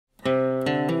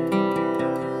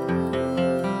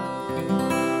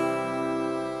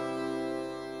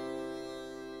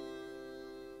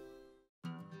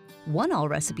One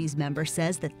Allrecipes member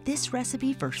says that this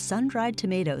recipe for sun-dried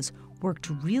tomatoes worked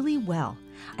really well.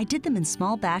 I did them in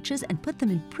small batches and put them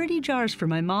in pretty jars for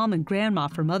my mom and grandma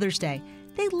for Mother's Day.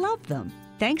 They loved them.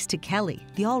 Thanks to Kelly,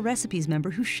 the Allrecipes member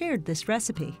who shared this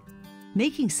recipe.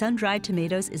 Making sun-dried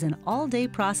tomatoes is an all-day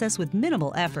process with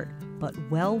minimal effort, but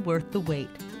well worth the wait.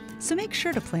 So make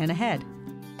sure to plan ahead.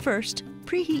 First,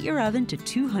 preheat your oven to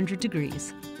 200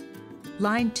 degrees.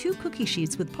 Line 2 cookie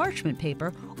sheets with parchment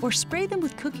paper or spray them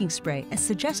with cooking spray as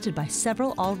suggested by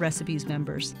several Allrecipes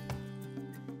members.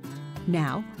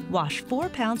 Now, wash 4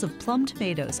 pounds of plum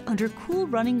tomatoes under cool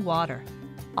running water.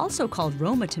 Also called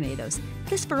Roma tomatoes,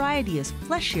 this variety is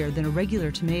fleshier than a regular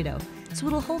tomato, so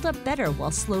it'll hold up better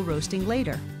while slow roasting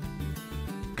later.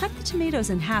 Cut the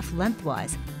tomatoes in half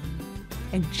lengthwise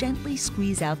and gently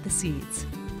squeeze out the seeds.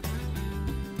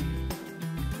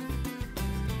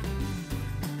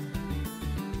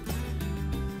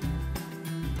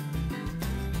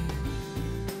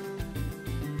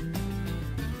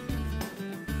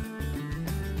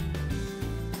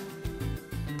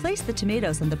 Place the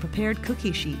tomatoes on the prepared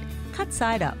cookie sheet, cut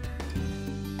side up.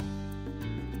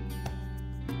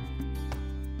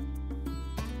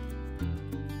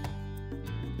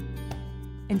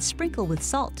 And sprinkle with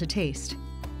salt to taste.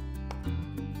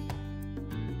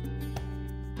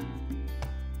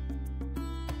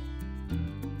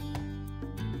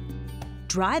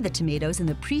 Dry the tomatoes in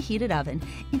the preheated oven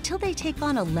until they take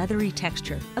on a leathery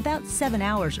texture, about 7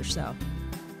 hours or so.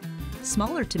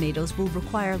 Smaller tomatoes will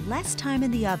require less time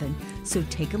in the oven, so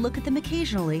take a look at them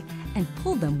occasionally and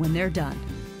pull them when they're done.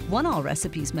 One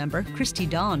Allrecipes member, Christy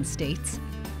Dawn, states,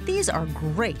 "These are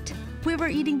great. We were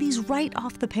eating these right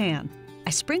off the pan. I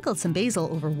sprinkled some basil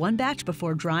over one batch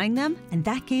before drying them, and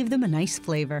that gave them a nice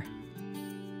flavor."